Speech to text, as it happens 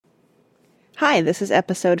Hi, this is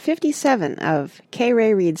episode 57 of K.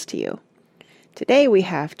 Ray Reads to You. Today we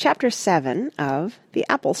have Chapter 7 of The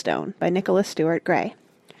Apple Stone by Nicholas Stuart Gray.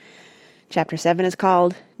 Chapter 7 is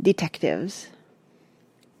called Detectives.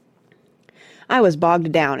 I was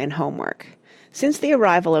bogged down in homework. Since the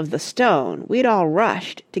arrival of the stone, we'd all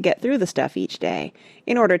rushed to get through the stuff each day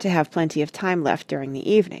in order to have plenty of time left during the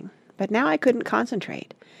evening. But now I couldn't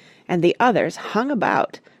concentrate, and the others hung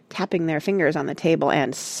about, tapping their fingers on the table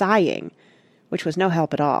and sighing, which was no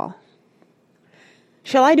help at all.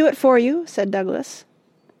 "Shall I do it for you?" said Douglas.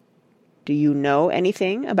 "Do you know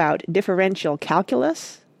anything about differential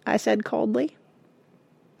calculus?" I said coldly.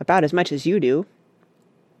 "About as much as you do."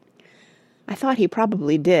 I thought he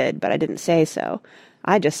probably did, but I didn't say so.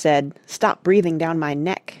 I just said, "Stop breathing down my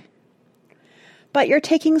neck." "But you're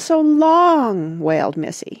taking so long," wailed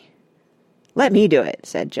Missy. "Let me do it,"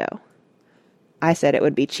 said Joe. I said it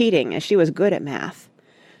would be cheating, as she was good at math.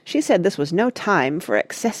 She said this was no time for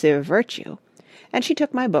excessive virtue, and she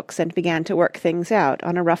took my books and began to work things out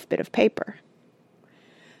on a rough bit of paper.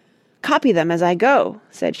 "Copy them as I go,"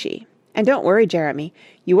 said she. "And don't worry, Jeremy,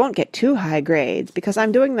 you won't get too high grades, because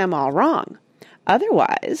I'm doing them all wrong.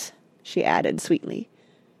 Otherwise," she added sweetly,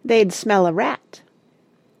 "they'd smell a rat."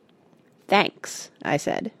 "Thanks," I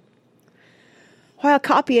said. While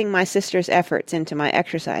copying my sister's efforts into my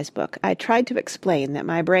exercise book, I tried to explain that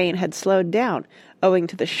my brain had slowed down owing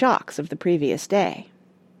to the shocks of the previous day.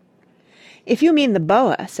 "If you mean the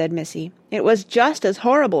boa," said Missy, "it was just as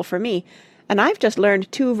horrible for me, and I've just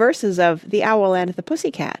learned 2 verses of The Owl and the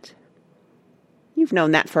Pussycat." "You've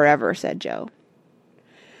known that forever," said Joe.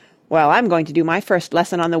 "Well, I'm going to do my first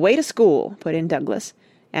lesson on the way to school," put in Douglas,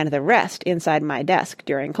 "and the rest inside my desk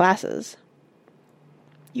during classes."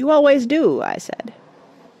 "You always do," I said.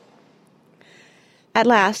 At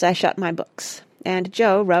last I shut my books, and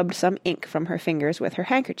Joe rubbed some ink from her fingers with her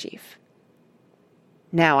handkerchief.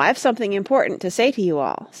 "Now I've something important to say to you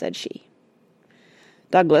all," said she.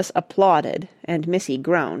 Douglas applauded, and Missy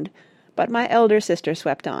groaned, but my elder sister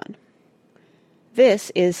swept on.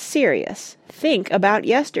 "This is serious. Think about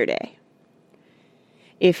yesterday."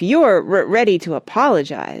 "If you're ready to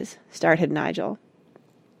apologize," started Nigel.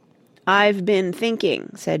 "I've been thinking,"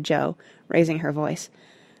 said Joe, raising her voice,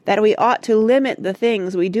 "that we ought to limit the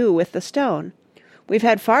things we do with the stone. We've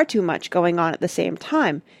had far too much going on at the same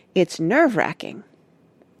time. It's nerve-wracking."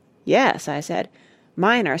 "Yes," I said.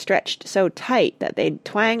 "Mine are stretched so tight that they'd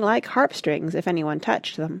twang like harp strings if anyone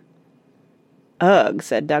touched them." "Ugh,"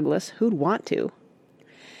 said Douglas. "Who'd want to?"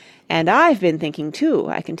 "And I've been thinking too,"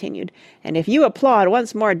 I continued, "and if you applaud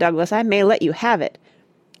once more, Douglas, I may let you have it.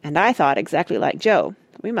 And I thought exactly like Joe.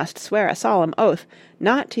 We must swear a solemn oath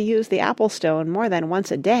not to use the apple stone more than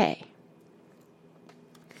once a day."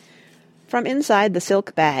 From inside the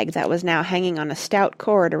silk bag that was now hanging on a stout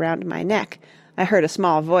cord around my neck, I heard a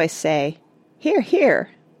small voice say, "Hear,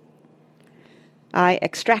 hear." I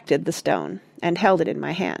extracted the stone and held it in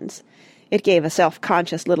my hands. It gave a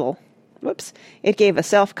self-conscious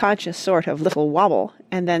sort of little wobble,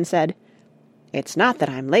 and then said, "It's not that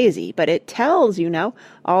I'm lazy, but it tells, you know,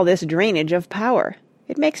 all this drainage of power.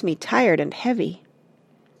 It makes me tired and heavy."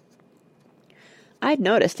 I'd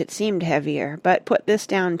noticed it seemed heavier, but put this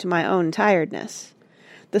down to my own tiredness.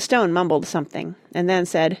 The stone mumbled something, and then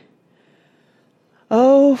said,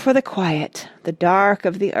 "Oh, for the quiet, the dark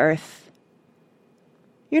of the earth."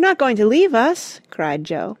 "You're not going to leave us?" cried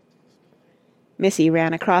Joe. Missy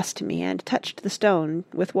ran across to me and touched the stone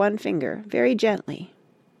with one finger, very gently.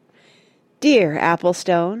 "Dear apple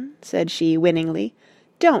stone," said she winningly,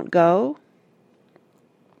 "don't go."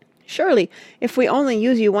 "Surely, if we only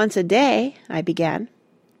use you once a day," I began.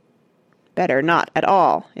 "Better not at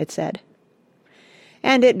all," it said.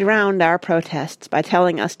 And it drowned our protests by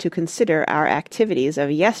telling us to consider our activities of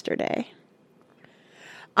yesterday.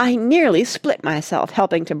 "I nearly split myself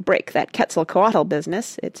helping to break that Quetzalcoatl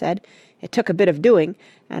business," it said. "It took a bit of doing,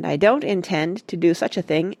 and I don't intend to do such a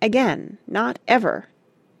thing again, not ever."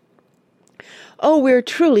 "Oh, we're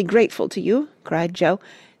truly grateful to you," cried Joe,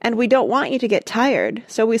 "and we don't want you to get tired,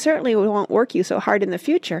 so we certainly won't work you so hard in the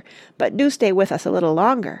future, but do stay with us a little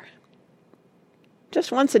longer."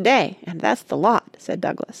 "Just once a day, and that's the lot," said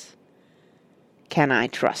Douglas. "Can I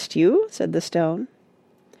trust you?" said the stone.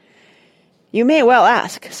 "You may well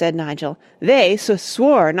ask," said Nigel. "They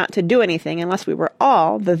swore not to do anything unless we were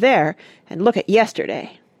all there, and look at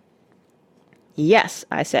yesterday." "Yes,"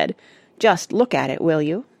 I said. "Just look at it, will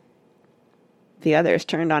you?" The others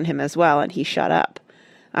turned on him as well, and he shut up.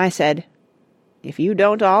 I said, "If you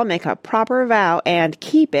don't all make a proper vow and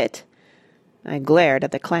keep it," I glared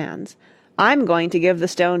at the clans, I'm going to give the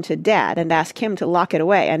stone to Dad and ask him to lock it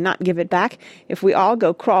away and not give it back if we all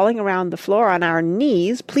go crawling around the floor on our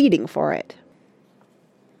knees pleading for it."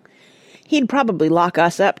 "He'd probably lock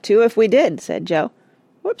us up, too, if we did," said Joe.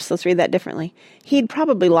 Whoops, let's read that differently. "He'd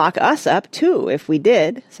probably lock us up, too, if we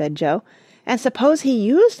did," said Joe. "And suppose he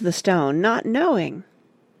used the stone, not knowing?"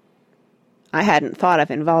 I hadn't thought of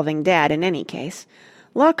involving Dad in any case.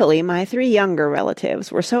 Luckily, my 3 younger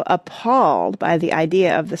relatives were so appalled by the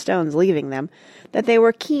idea of the stone's leaving them that they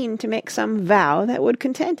were keen to make some vow that would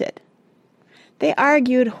content it. They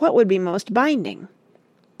argued what would be most binding.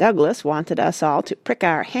 Douglas wanted us all to prick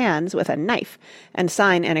our hands with a knife and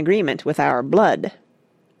sign an agreement with our blood.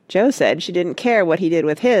 Joe said she didn't care what he did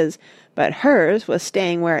with his, but hers was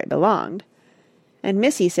staying where it belonged. And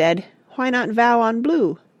Missy said, "Why not vow on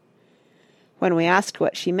blue?" When we asked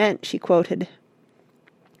what she meant, she quoted,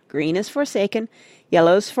 "Green is forsaken,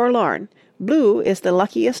 yellow's forlorn, blue is the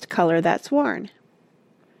luckiest color that's worn."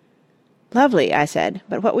 "Lovely," I said,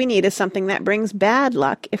 "but what we need is something that brings bad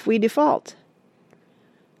luck if we default."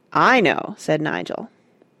 "I know," said Nigel.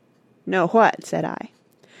 "Know what?" said I.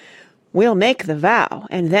 "We'll make the vow,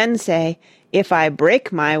 and then say, 'If I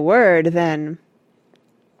break my word, then—'"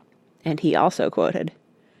 And he also quoted,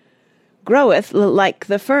 "'Groweth like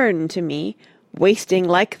the fern to me, wasting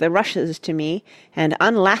like the rushes to me, and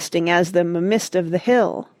unlasting as the mist of the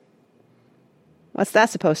hill.'" "What's that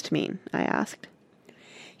supposed to mean?" I asked.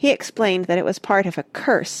 He explained that it was part of a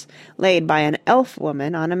curse laid by an elf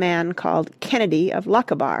woman on a man called Kennedy of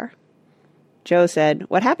Lochaber. Joe said,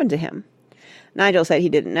 "What happened to him?" Nigel said he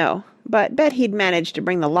didn't know, but bet he'd managed to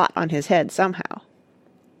bring the lot on his head somehow.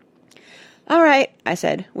 "All right," I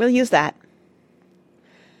said, "we'll use that."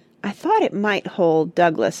 I thought it might hold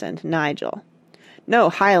Douglas and Nigel. No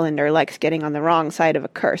Highlander likes getting on the wrong side of a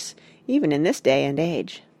curse, even in this day and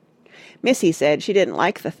age. Missy said she didn't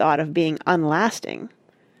like the thought of being unlasting.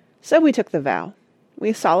 So we took the vow.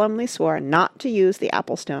 We solemnly swore not to use the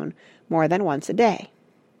apple stone more than once a day.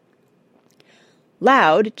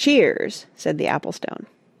 "Loud cheers," said the apple stone.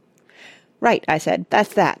 "Right," I said,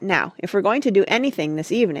 "that's that. Now, if we're going to do anything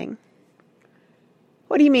this evening—"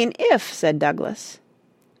 "What do you mean, if?" said Douglas.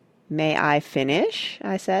 "May I finish?"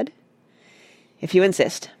 I said. "If you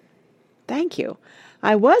insist." "Thank you.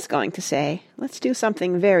 I was going to say, let's do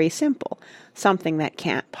something very simple, something that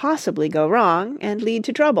can't possibly go wrong and lead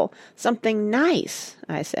to trouble, something nice,"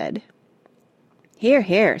 I said. "Hear,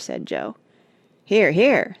 hear," said Joe. "Hear,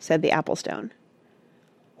 hear," said the apple stone.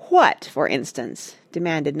 "What, for instance?"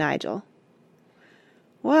 demanded Nigel.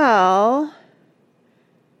 "Well—"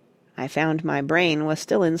 I found my brain was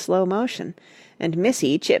still in slow motion, and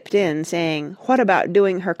Missy chipped in, saying, "What about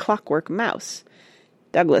doing her clockwork mouse?"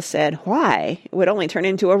 Douglas said, "Why? It would only turn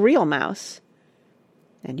into a real mouse."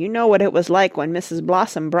 "And you know what it was like when Mrs.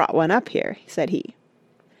 Blossom brought one up here," said he.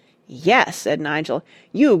 "Yes," said Nigel,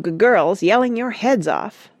 "you girls yelling your heads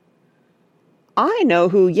off." "I know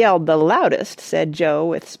who yelled the loudest," said Joe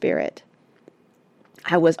with spirit.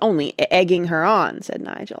 "I was only egging her on," said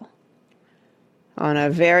Nigel. "On a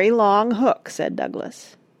very long hook," said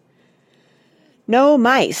Douglas. "No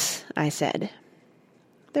mice," I said.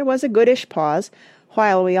 There was a goodish pause,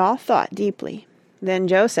 while we all thought deeply. Then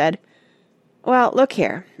Joe said, "Well, look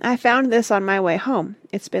here. I found this on my way home.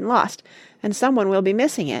 It's been lost, and someone will be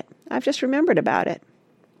missing it. I've just remembered about it."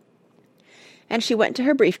 And she went to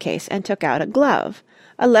her briefcase and took out a glove,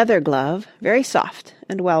 a leather glove, very soft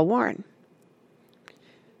and well worn.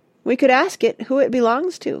 "We could ask it who it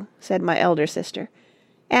belongs to," said my elder sister,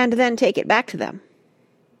 "and then take it back to them."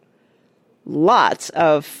 "Lots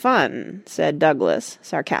of fun," said Douglas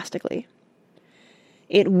sarcastically.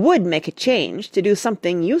 "It would make a change to do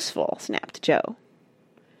something useful," snapped Joe.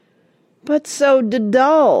 "But so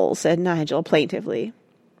dull," said Nigel plaintively.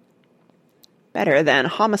 "Better than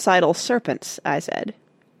homicidal serpents," I said.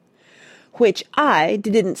 "Which I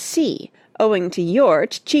didn't see, owing to your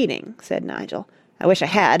cheating," said Nigel. "I wish I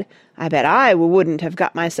had. I bet I wouldn't have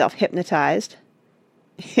got myself hypnotized."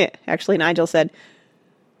 Actually, Nigel said,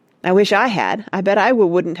 "I wish I had. I bet I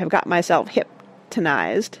wouldn't have got myself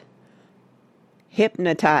hypnotized."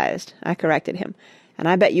 "Hypnotized," I corrected him. "And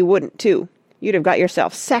I bet you wouldn't, too. You'd have got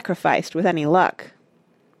yourself sacrificed with any luck."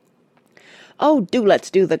 "Oh, do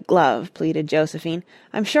let's do the glove," pleaded Josephine.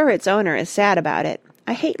 "I'm sure its owner is sad about it.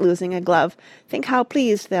 I hate losing a glove. Think how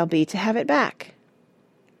pleased they'll be to have it back."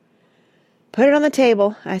 "Put it on the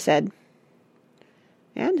table," I said.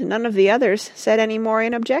 And none of the others said any more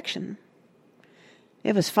in objection.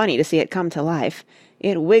 It was funny to see it come to life.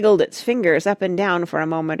 It wiggled its fingers up and down for a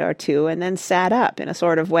moment or two, and then sat up in a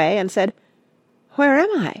sort of way and said, "Where am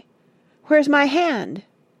I? Where's my hand?"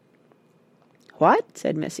 "What?"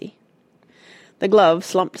 said Missy. The glove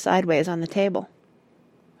slumped sideways on the table.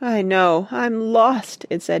 "I know, I'm lost,"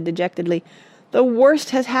 it said dejectedly. "The worst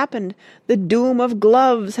has happened. The doom of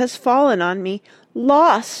gloves has fallen on me.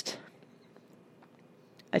 Lost!"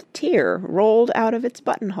 A tear rolled out of its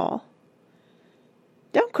buttonhole.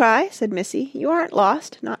 "Don't cry," said Missy. "You aren't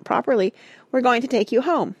lost, not properly. We're going to take you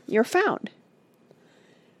home. You're found."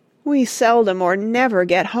 "We seldom or never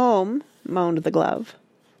get home," moaned the glove.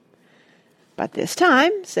 "But this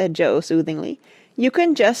time," said Joe soothingly, "you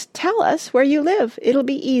can just tell us where you live. It'll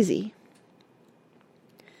be easy."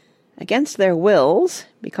 Against their wills,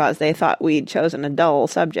 because they thought we'd chosen a dull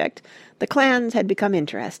subject, the clans had become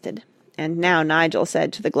interested, and now Nigel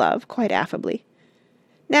said to the glove, quite affably,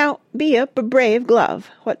 "Now, be a brave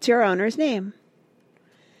glove. What's your owner's name?"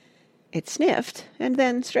 It sniffed, and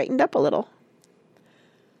then straightened up a little.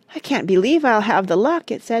 "I can't believe I'll have the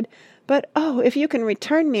luck," it said, "but, oh, if you can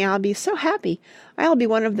return me, I'll be so happy. I'll be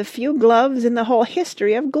one of the few gloves in the whole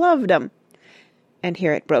history of glovedom." And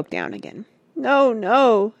here it broke down again. "No,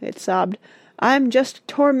 no," it sobbed. "I'm just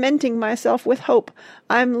tormenting myself with hope.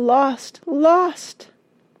 I'm lost, lost."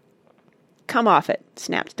 "Come off it,"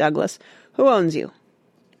 snapped Douglas. "Who owns you?"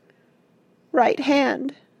 "Right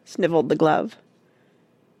hand," snivelled the glove.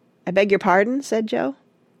 "I beg your pardon?" said Joe.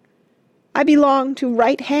 "I belong to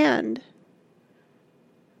Right Hand."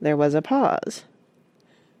 There was a pause.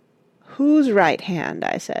 "Whose right hand?"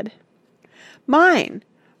 I said. "Mine.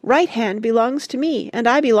 Right Hand belongs to me, and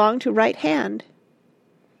I belong to Right Hand."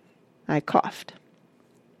 I coughed.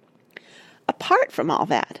 "Apart from all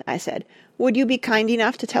that," I said, "would you be kind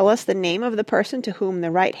enough to tell us the name of the person to whom the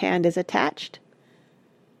right hand is attached?"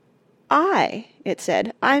 It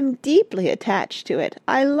said. "I'm deeply attached to it.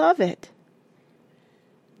 I love it."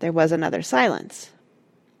 There was another silence.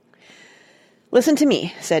 "Listen to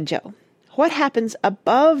me," said Joe. "What happens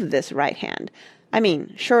above this right hand? I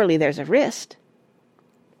mean, surely there's a wrist."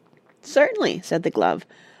 "Certainly," said the glove.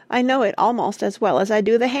 "I know it almost as well as I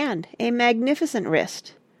do the hand. A magnificent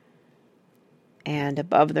wrist." "And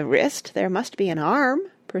above the wrist there must be an arm,"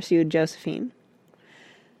 pursued Josephine.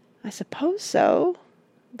 "I suppose so."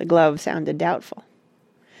 The glove sounded doubtful.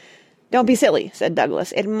 "Don't be silly," said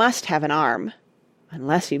Douglas. "It must have an arm.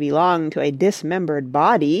 Unless you belong to a dismembered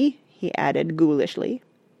body," he added ghoulishly.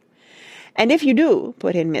 "And if you do,"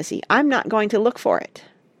 put in Missy, "I'm not going to look for it."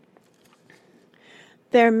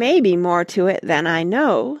 "There may be more to it than I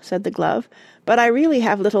know," said the glove, "but I really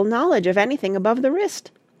have little knowledge of anything above the wrist.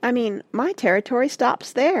 I mean, my territory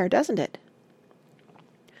stops there, doesn't it?"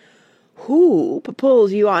 "Who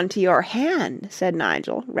pulls you onto your hand?" said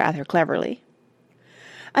Nigel, rather cleverly.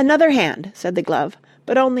 "Another hand," said the glove,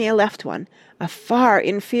 "but only a left one. A far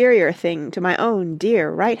inferior thing to my own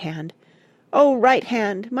dear right hand. Oh, Right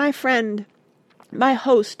Hand, my friend, my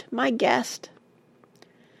host, my guest."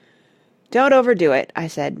 "Don't overdo it," I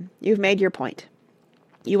said. "You've made your point.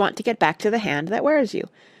 You want to get back to the hand that wears you.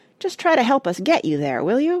 Just try to help us get you there,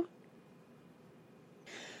 will you?"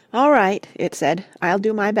 "All right," it said. "I'll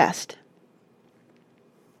do my best."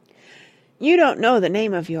 "You don't know the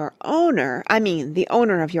name of your owner, I mean the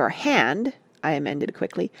owner of your hand," I amended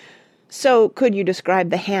quickly. "So could you describe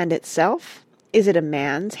the hand itself? Is it a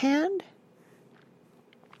man's hand?"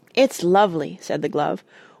 "It's lovely," said the glove.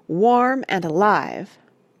 "Warm and alive."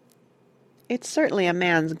 "It's certainly a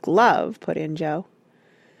man's glove," put in Joe.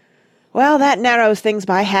 "Well, that narrows things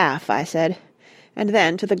by half," I said. And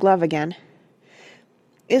then to the glove again.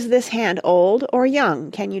 "Is this hand old or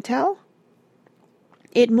young, can you tell?"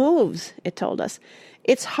 "It moves," it told us.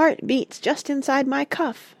 "Its heart beats just inside my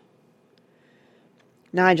cuff."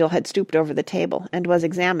 Nigel had stooped over the table and was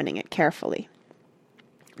examining it carefully.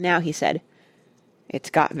 Now he said, "It's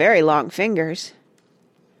got very long fingers."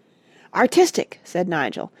 "Artistic," said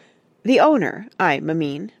Nigel. "The owner, I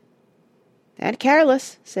mean." "And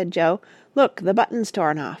careless," said Joe. "Look, the button's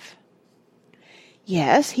torn off."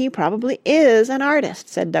 "Yes, he probably is an artist,"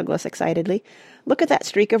 said Douglas excitedly. "Look at that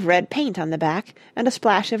streak of red paint on the back, and a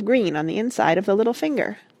splash of green on the inside of the little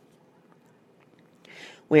finger."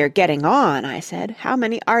 "We're getting on," I said. "How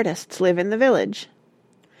many artists live in the village?"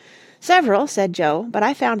 "Several," said Joe, "but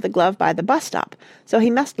I found the glove by the bus stop, so he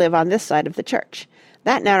must live on this side of the church.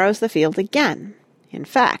 That narrows the field again. In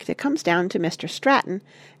fact, it comes down to Mr. Stratton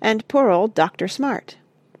and poor old Dr. Smart."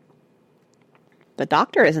 "The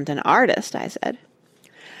doctor isn't an artist," I said.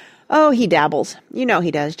 "Oh, he dabbles. You know he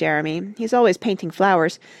does, Jeremy. He's always painting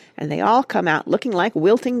flowers, and they all come out looking like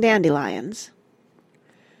wilting dandelions."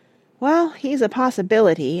 "Well, he's a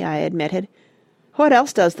possibility," I admitted. "What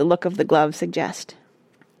else does the look of the glove suggest?"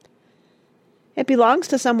 "It belongs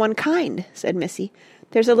to someone kind," said Missy.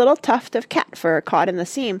 "There's a little tuft of cat fur caught in the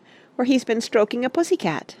seam, where he's been stroking a pussy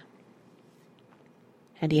cat."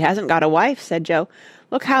 "And he hasn't got a wife," said Joe.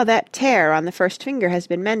 "Look how that tear on the first finger has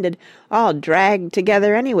been mended, all dragged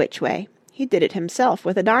together any which way. He did it himself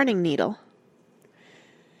with a darning needle."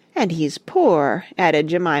 "And he's poor," added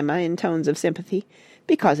Jemima in tones of sympathy,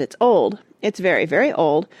 "because it's old. It's very, very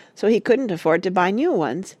old, so he couldn't afford to buy new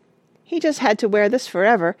ones. He just had to wear this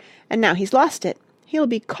forever, and now he's lost it. He'll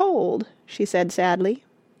be cold," she said sadly.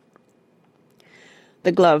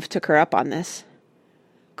 The glove took her up on this.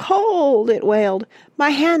 "Cold," it wailed. "My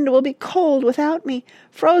hand will be cold without me,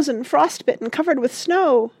 frozen, frostbitten, covered with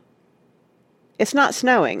snow." "It's not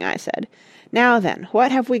snowing," I said. "Now then,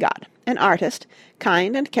 what have we got? An artist,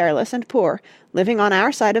 kind and careless and poor, living on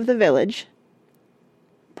our side of the village—"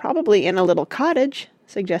 "Probably in a little cottage,"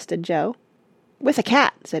 suggested Joe. "With a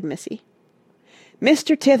cat," said Missy.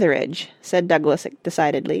 "Mr. Titheridge," said Douglas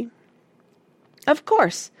decidedly. "Of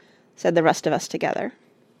course," said the rest of us together.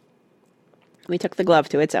 We took the glove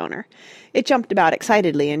to its owner. It jumped about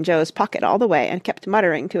excitedly in Joe's pocket all the way, and kept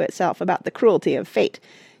muttering to itself about the cruelty of fate,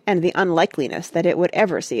 and the unlikeliness that it would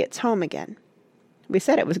ever see its home again. We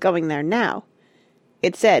said it was going there now.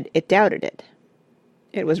 It said it doubted it.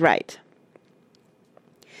 It was right.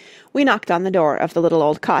 We knocked on the door of the little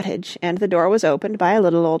old cottage, and the door was opened by a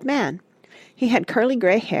little old man. He had curly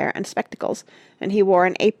grey hair and spectacles, and he wore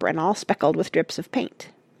an apron all speckled with drips of paint.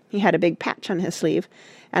 He had a big patch on his sleeve,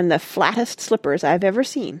 and the flattest slippers I've ever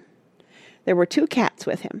seen. There were 2 cats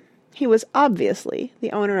with him. He was obviously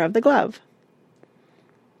the owner of the glove.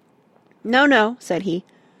 "No, no," said he.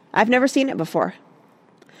 "I've never seen it before."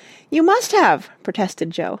 "You must have,"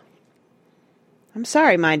 protested Joe. "I'm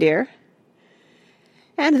sorry, my dear."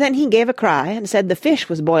 And then he gave a cry, and said the fish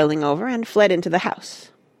was boiling over, and fled into the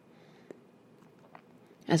house.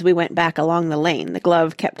 As we went back along the lane, the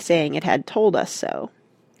glove kept saying it had told us so.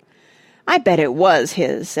 "I bet it was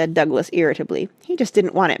his," said Douglas irritably. "He just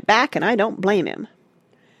didn't want it back, and I don't blame him."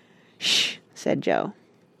 "Shh," said Joe.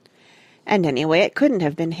 "And anyway, it couldn't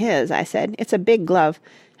have been his," I said. "It's a big glove,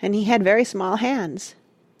 and he had very small hands."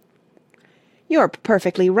 "You're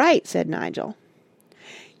perfectly right," said Nigel.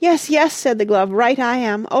 "Yes, yes," said the glove, "right I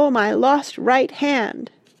am. Oh, my lost right hand."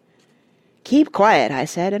 "Keep quiet," I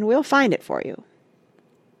said, "and we'll find it for you."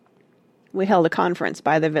 We held a conference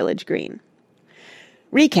by the village green.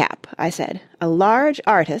 "Recap," I said. "A large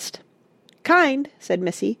artist—" "Kind," said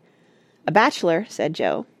Missy. "A bachelor," said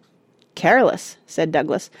Joe. "Careless," said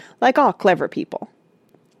Douglas, "like all clever people."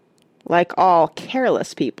 "Like all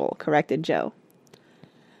careless people," corrected Joe.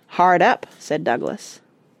 "Hard up," said Douglas.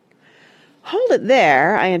 "Hold it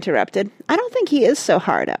there," I interrupted. "I don't think he is so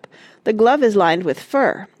hard up. The glove is lined with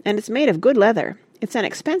fur, and it's made of good leather. It's an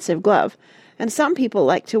expensive glove, and some people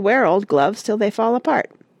like to wear old gloves till they fall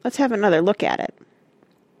apart. Let's have another look at it."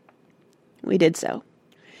 We did so.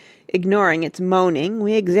 Ignoring its moaning,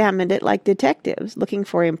 we examined it like detectives, looking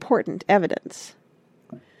for important evidence.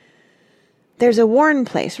 "There's a worn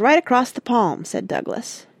place right across the palm," said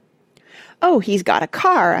Douglas. "Oh, he's got a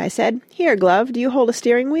car," I said. "Here, glove, do you hold a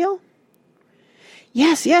steering wheel?"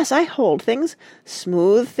 "Yes, yes, I hold things.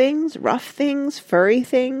 Smooth things, rough things, furry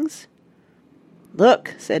things."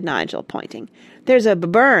 "Look," said Nigel, pointing. "There's a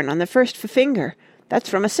burn on the first finger. That's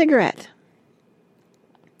from a cigarette."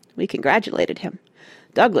 We congratulated him.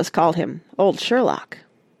 Douglas called him Old Sherlock.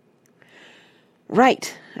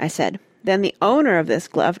 "Right," I said. "Then the owner of this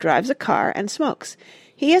glove drives a car and smokes.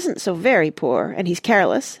 He isn't so very poor, and he's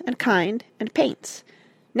careless and kind and paints.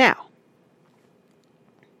 Now—"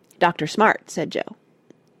 "Dr. Smart," said Joe.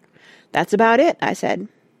 "That's about it," I said.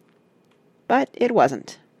 But it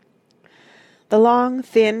wasn't. The long,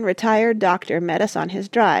 thin, retired doctor met us on his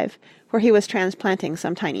drive, where he was transplanting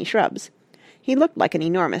some tiny shrubs. He looked like an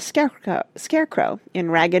enormous scarecrow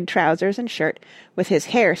in ragged trousers and shirt, with his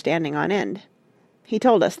hair standing on end. He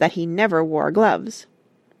told us that he never wore gloves.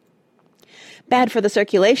 "Bad for the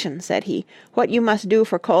circulation," said he. "What you must do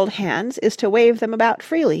for cold hands is to wave them about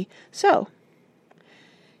freely, so."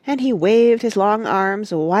 And he waved his long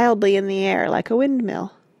arms wildly in the air like a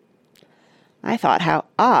windmill. I thought how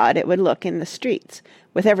odd it would look in the streets,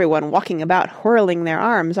 with everyone walking about whirling their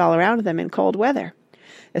arms all around them in cold weather.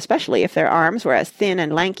 Especially if their arms were as thin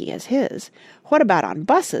and lanky as his. What about on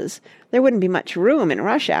buses? There wouldn't be much room in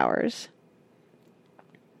rush hours.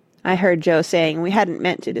 I heard Joe saying we hadn't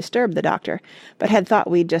meant to disturb the doctor, but had thought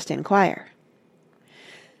we'd just inquire.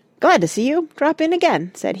 "Glad to see you. Drop in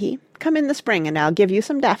again," said he. "Come in the spring, and I'll give you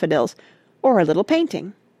some daffodils, or a little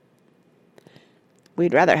painting."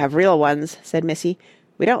 "We'd rather have real ones," said Missy.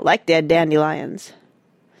 "We don't like dead dandelions."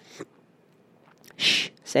 "Shh,"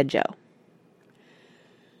 said Joe.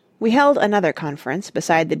 We held another conference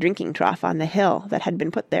beside the drinking trough on the hill that had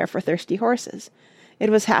been put there for thirsty horses.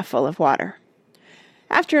 It was half full of water.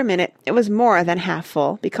 After a minute, it was more than half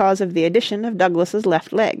full because of the addition of Douglas's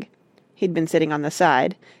left leg. He'd been sitting on the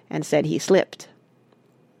side, and said he slipped.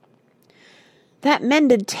 "That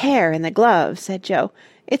mended tear in the glove," said Joe.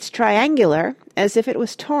 "It's triangular, as if it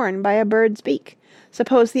was torn by a bird's beak.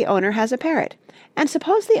 Suppose the owner has a parrot. And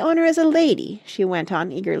suppose the owner is a lady," she went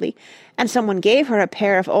on eagerly, "and someone gave her a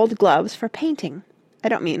pair of old gloves for painting. I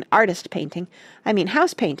don't mean artist painting. I mean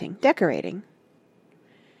house painting, decorating."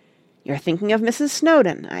 "You're thinking of Mrs.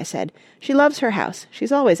 Snowdon," I said. "She loves her house.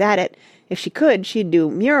 She's always at it. If she could, she'd do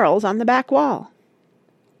murals on the back wall."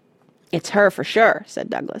 "It's her for sure," said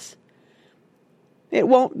Douglas. "It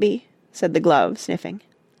won't be," said the glove, sniffing.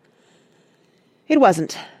 It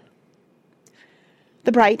wasn't.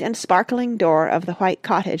 The bright and sparkling door of the white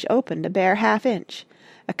cottage opened a bare half-inch.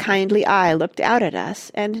 A kindly eye looked out at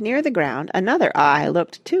us, and near the ground another eye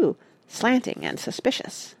looked too, slanting and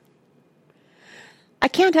suspicious. "I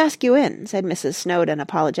can't ask you in," said Mrs. Snowdon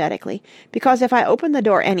apologetically, "because if I open the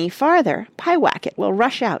door any farther, Pyewacket will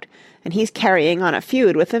rush out, and he's carrying on a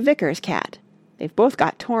feud with the vicar's cat. They've both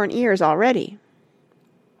got torn ears already."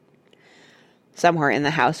 Somewhere in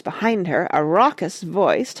the house behind her, a raucous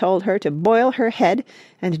voice told her to boil her head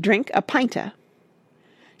and drink a pinta.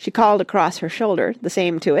 She called across her shoulder the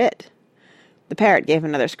same to it. The parrot gave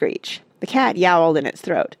another screech. The cat yowled in its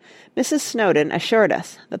throat. Mrs. Snowdon assured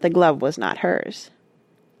us that the glove was not hers.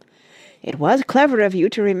 "It was clever of you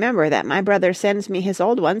to remember that my brother sends me his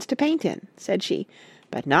old ones to paint in," said she,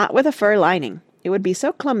 "but not with a fur lining. It would be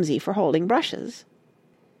so clumsy for holding brushes."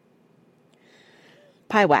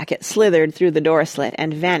 Pyewacket slithered through the door-slit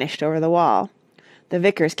and vanished over the wall. The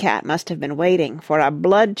vicar's cat must have been waiting, for a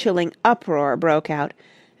blood-chilling uproar broke out,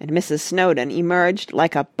 and Mrs. Snowdon emerged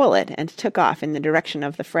like a bullet and took off in the direction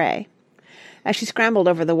of the fray. As she scrambled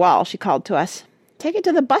over the wall, she called to us, "Take it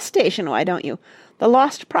to the bus station, why don't you? The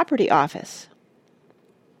Lost Property Office."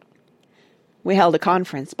 We held a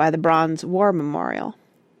conference by the bronze war memorial.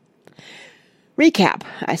 "Recap,"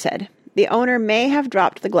 I said. "The owner may have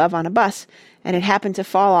dropped the glove on a bus, and it happened to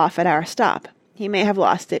fall off at our stop. He may have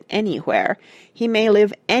lost it anywhere. He may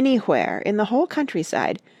live anywhere in the whole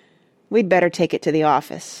countryside. We'd better take it to the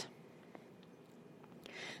office."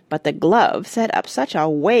 But the glove set up such a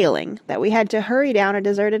wailing that we had to hurry down a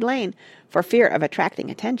deserted lane for fear of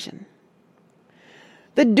attracting attention.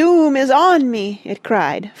 "The doom is on me!" it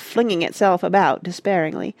cried, flinging itself about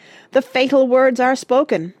despairingly. "The fatal words are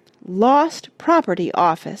spoken. Lost Property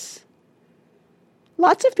Office."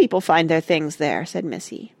 "Lots of people find their things there," said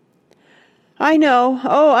Missy. "I know,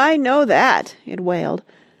 oh, I know that," it wailed.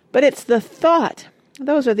 "But it's the thought.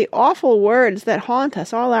 Those are the awful words that haunt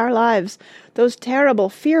us all our lives. Those terrible,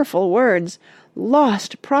 fearful words.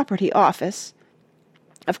 Lost Property Office.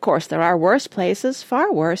 Of course, there are worse places,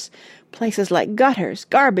 far worse. Places like gutters,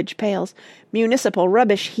 garbage pails, municipal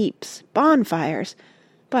rubbish heaps, bonfires.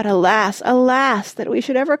 But alas, alas, that we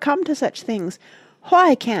should ever come to such things.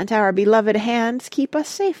 Why can't our beloved hands keep us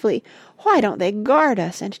safely? Why don't they guard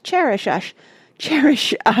us and cherish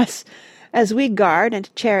us, as we guard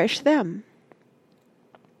and cherish them?"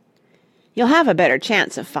 "You'll have a better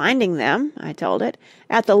chance of finding them," I told it,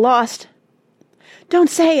 "at the lost—" "Don't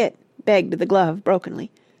say it," begged the glove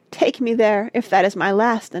brokenly. "Take me there, if that is my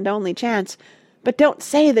last and only chance, but don't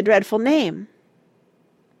say the dreadful name."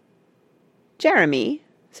 "Jeremy,"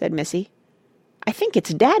 said Missy, "I think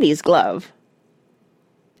it's Daddy's glove."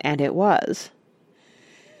 And it was.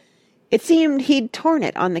 It seemed he'd torn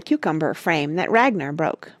it on the cucumber frame that Ragnar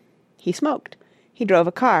broke. He smoked, he drove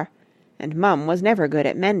a car, and Mum was never good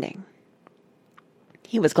at mending.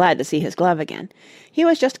 He was glad to see his glove again. He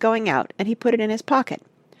was just going out, and he put it in his pocket.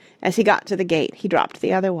 As he got to the gate, he dropped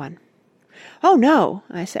the other one. "Oh, no,"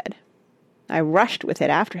 I said. I rushed with it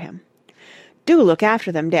after him. "Do look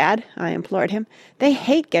after them, Dad," I implored him. "They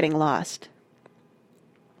hate getting lost."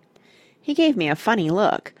 He gave me a funny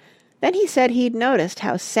look. Then he said he'd noticed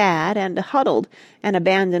how sad and huddled an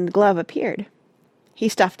abandoned glove appeared. He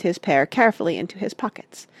stuffed his pair carefully into his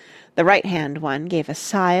pockets. The right-hand one gave a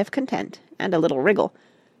sigh of content and a little wriggle,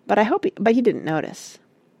 but he didn't notice.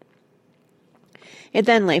 It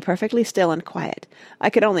then lay perfectly still and quiet. I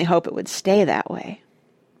could only hope it would stay that way.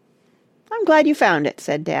 "I'm glad you found it,"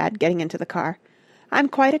 said Dad, getting into the car. "I'm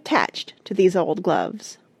quite attached to these old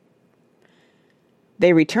gloves."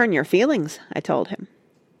 "They return your feelings," I told him.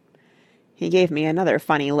 He gave me another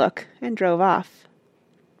funny look and drove off.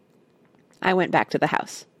 I went back to the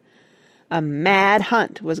house. A mad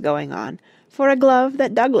hunt was going on for a glove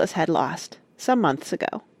that Douglas had lost some months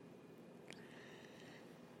ago.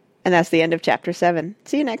 And that's the end of Chapter 7.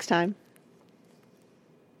 See you next time.